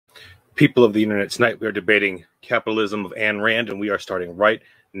People of the internet, tonight we are debating Capitalism of Ayn Rand, and we are starting right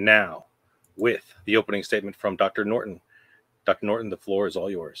now with the opening statement from Dr. Norton. Dr. Norton, the floor is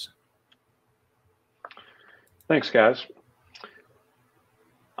all yours. Thanks, guys.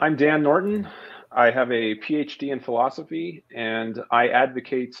 I'm Dan Norton. I have a PhD in philosophy, and I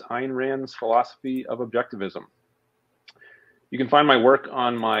advocate Ayn Rand's philosophy of objectivism. You can find my work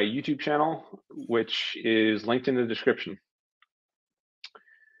on my YouTube channel, which is linked in the description.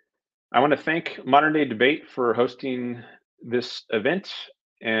 I want to thank Modern Day Debate for hosting this event,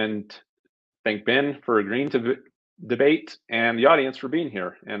 and thank Ben for agreeing to debate, and the audience for being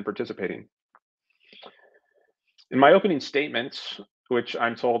here and participating. In my opening statement, which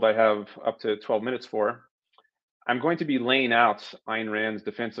I'm told I have up to 12 minutes for, I'm going to be laying out Ayn Rand's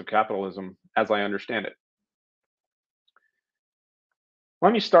defense of capitalism as I understand it.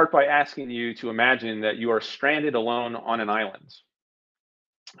 Let me start by asking you to imagine that you are stranded alone on an island.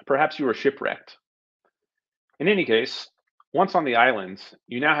 Perhaps you are shipwrecked. In any case, once on the island,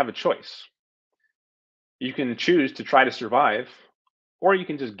 you now have a choice. You can choose to try to survive, or you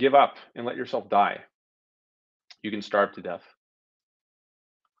can just give up and let yourself die. You can starve to death.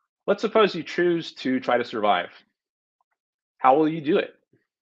 Let's suppose you choose to try to survive. How will you do it?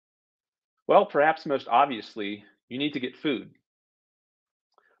 Well, perhaps most obviously, you need to get food.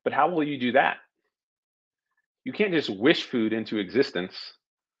 But how will you do that? You can't just wish food into existence.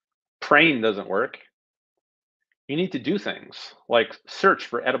 Praying doesn't work. You need to do things like search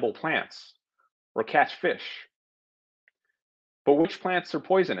for edible plants or catch fish. But which plants are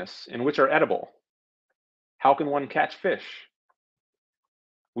poisonous and which are edible? How can one catch fish?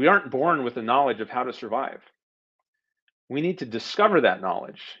 We aren't born with the knowledge of how to survive. We need to discover that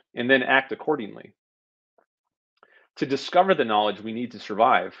knowledge and then act accordingly. To discover the knowledge we need to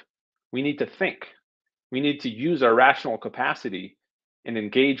survive, we need to think. We need to use our rational capacity and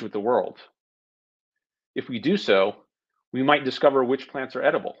engage with the world. If we do so, we might discover which plants are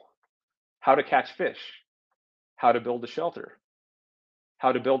edible, how to catch fish, how to build a shelter,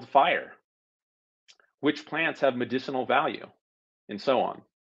 how to build fire, which plants have medicinal value, and so on.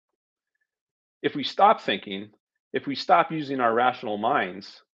 If we stop thinking, if we stop using our rational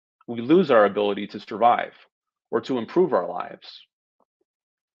minds, we lose our ability to survive or to improve our lives.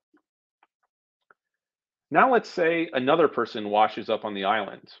 Now let's say another person washes up on the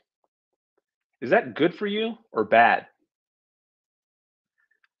island. Is that good for you or bad?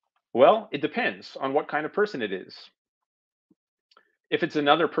 Well, it depends on what kind of person it is. If it's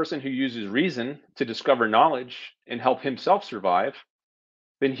another person who uses reason to discover knowledge and help himself survive,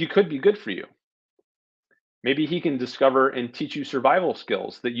 then he could be good for you. Maybe he can discover and teach you survival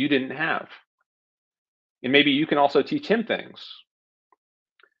skills that you didn't have. And maybe you can also teach him things.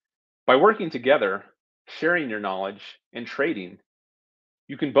 By working together, sharing your knowledge, and trading,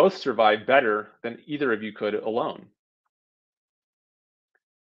 you can both survive better than either of you could alone.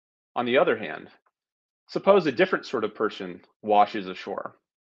 On the other hand, suppose a different sort of person washes ashore.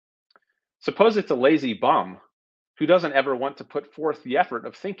 Suppose it's a lazy bum who doesn't ever want to put forth the effort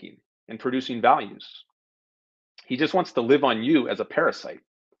of thinking and producing values. He just wants to live on you as a parasite.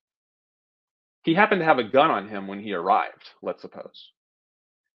 He happened to have a gun on him when he arrived, let's suppose.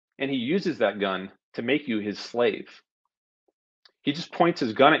 And he uses that gun to make you his slave. He just points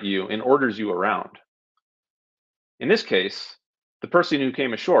his gun at you and orders you around. In this case, the person who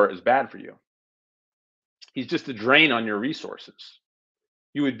came ashore is bad for you. He's just a drain on your resources.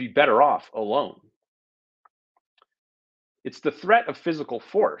 You would be better off alone. It's the threat of physical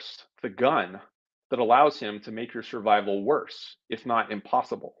force, the gun, that allows him to make your survival worse, if not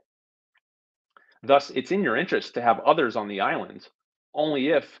impossible. Thus, it's in your interest to have others on the island only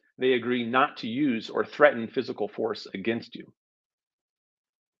if they agree not to use or threaten physical force against you.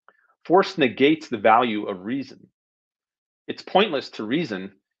 Force negates the value of reason. It's pointless to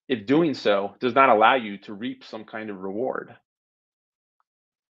reason if doing so does not allow you to reap some kind of reward.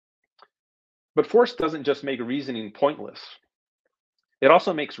 But force doesn't just make reasoning pointless. It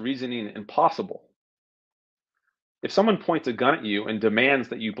also makes reasoning impossible. If someone points a gun at you and demands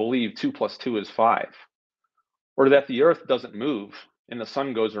that you believe 2 + 2 is 5, or that the earth doesn't move and the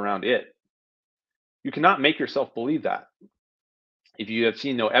sun goes around it, you cannot make yourself believe that if you have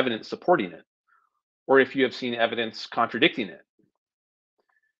seen no evidence supporting it, or if you have seen evidence contradicting it.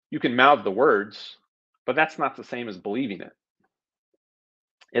 You can mouth the words, but that's not the same as believing it.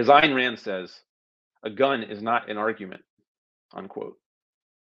 As Ayn Rand says, a gun is not an argument, unquote.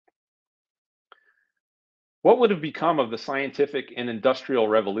 What would have become of the scientific and industrial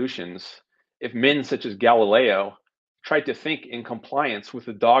revolutions if men such as Galileo tried to think in compliance with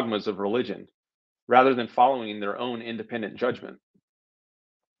the dogmas of religion rather than following their own independent judgment?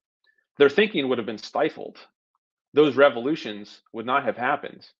 Their thinking would have been stifled. Those revolutions would not have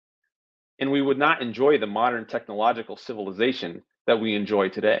happened, and we would not enjoy the modern technological civilization that we enjoy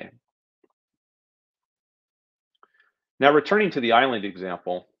today. Now, returning to the island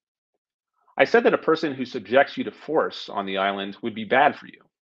example, I said that a person who subjects you to force on the island would be bad for you.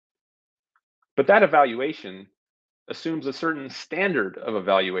 But that evaluation assumes a certain standard of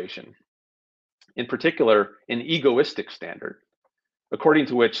evaluation, in particular, an egoistic standard, according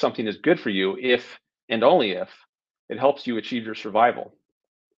to which something is good for you if and only if it helps you achieve your survival.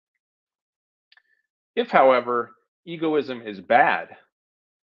 If, however, egoism is bad,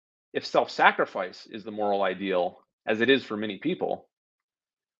 if self-sacrifice is the moral ideal, as it is for many people,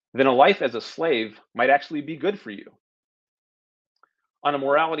 then a life as a slave might actually be good for you. On a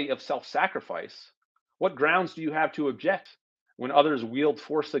morality of self-sacrifice, what grounds do you have to object when others wield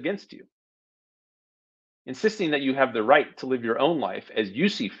force against you? Insisting that you have the right to live your own life as you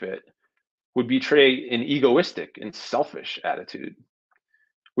see fit would betray an egoistic and selfish attitude,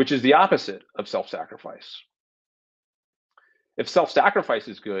 which is the opposite of self-sacrifice. If self-sacrifice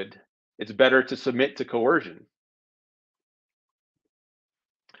is good, it's better to submit to coercion.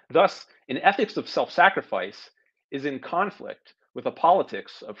 Thus, an ethics of self-sacrifice is in conflict with a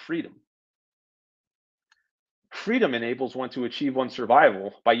politics of freedom. Freedom enables one to achieve one's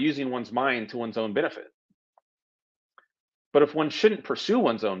survival by using one's mind to one's own benefit. But if one shouldn't pursue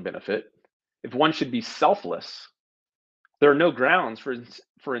one's own benefit, if one should be selfless, there are no grounds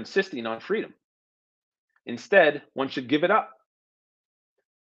for insisting on freedom. Instead, one should give it up.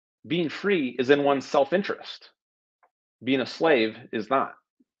 Being free is in one's self-interest. Being a slave is not.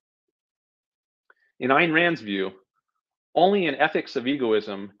 In Ayn Rand's view, only an ethics of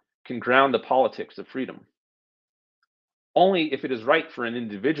egoism can ground the politics of freedom. Only if it is right for an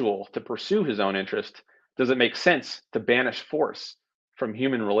individual to pursue his own interest does it make sense to banish force from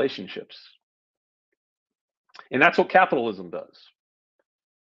human relationships. And that's what capitalism does.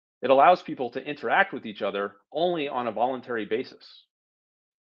 It allows people to interact with each other only on a voluntary basis.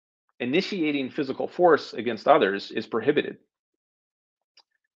 Initiating physical force against others is prohibited.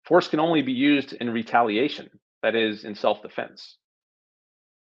 Force can only be used in retaliation, that is, in self-defense.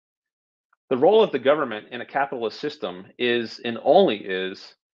 The role of the government in a capitalist system is, and only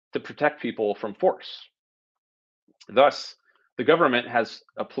is, to protect people from force. Thus, the government has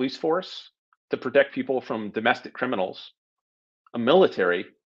a police force to protect people from domestic criminals, a military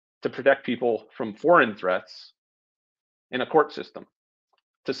to protect people from foreign threats, and a court system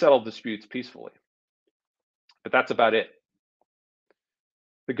to settle disputes peacefully. But that's about it.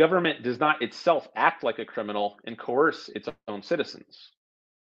 The government does not itself act like a criminal and coerce its own citizens.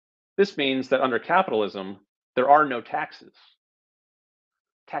 This means that under capitalism, there are no taxes.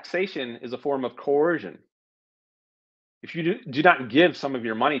 Taxation is a form of coercion. If you do not give some of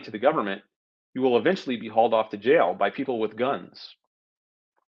your money to the government, you will eventually be hauled off to jail by people with guns.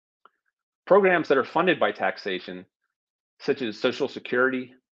 Programs that are funded by taxation, such as Social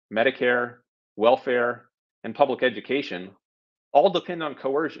Security, Medicare, welfare, and public education, all depend on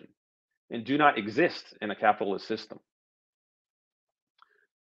coercion and do not exist in a capitalist system.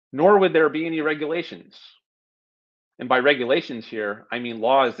 Nor would there be any regulations. And by regulations here, I mean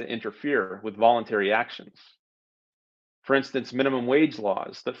laws that interfere with voluntary actions. For instance, minimum wage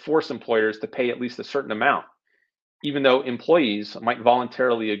laws that force employers to pay at least a certain amount, even though employees might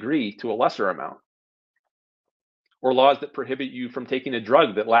voluntarily agree to a lesser amount. Or laws that prohibit you from taking a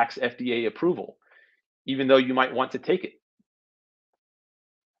drug that lacks FDA approval, even though you might want to take it.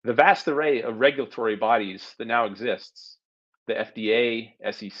 The vast array of regulatory bodies that now exists, the FDA,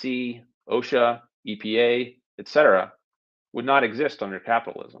 SEC, OSHA, EPA, etc., would not exist under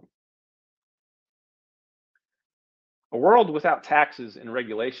capitalism. A world without taxes and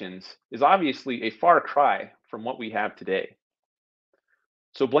regulations is obviously a far cry from what we have today.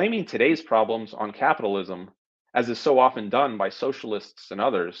 So blaming today's problems on capitalism, as is so often done by socialists and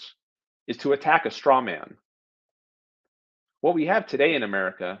others, is to attack a straw man. What we have today in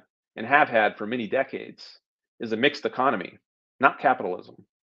America, and have had for many decades, is a mixed economy, not capitalism.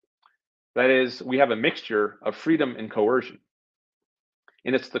 That is, we have a mixture of freedom and coercion.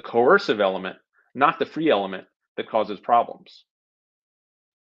 And it's the coercive element, not the free element, that causes problems.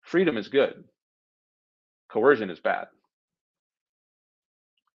 Freedom is good. Coercion is bad.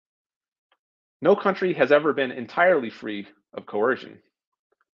 No country has ever been entirely free of coercion.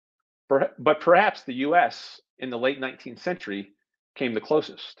 But perhaps the US in the late 19th century came the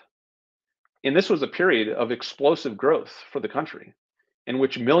closest. And this was a period of explosive growth for the country, in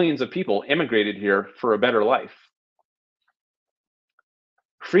which millions of people immigrated here for a better life.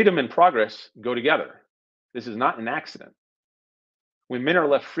 Freedom and progress go together. This is not an accident. When men are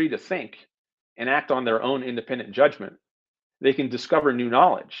left free to think and act on their own independent judgment, they can discover new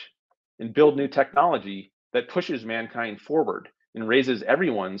knowledge and build new technology that pushes mankind forward and raises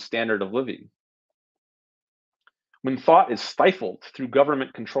everyone's standard of living. When thought is stifled through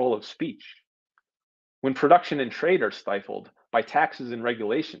government control of speech, when production and trade are stifled by taxes and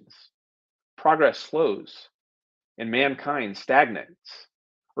regulations, progress slows and mankind stagnates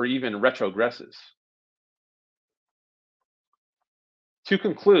or even retrogresses. To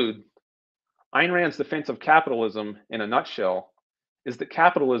conclude, Ayn Rand's defense of capitalism in a nutshell is that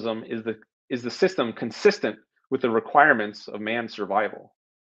capitalism is the system consistent with the requirements of man's survival.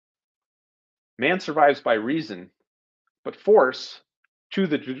 Man survives by reason, but force, to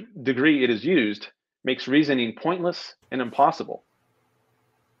the degree it is used, makes reasoning pointless and impossible.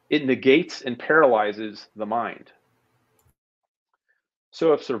 It negates and paralyzes the mind.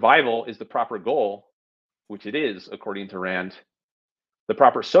 So if survival is the proper goal, which it is according to Rand, the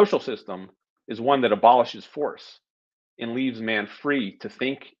proper social system is one that abolishes force and leaves man free to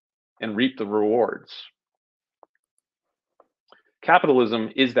think and reap the rewards. Capitalism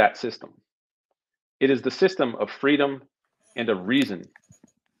is that system. It is the system of freedom and of reason,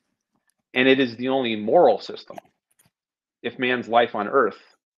 and it is the only moral system if man's life on earth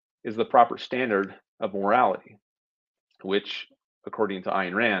is the proper standard of morality, which, according to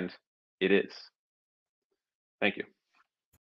Ayn Rand, it is. Thank you.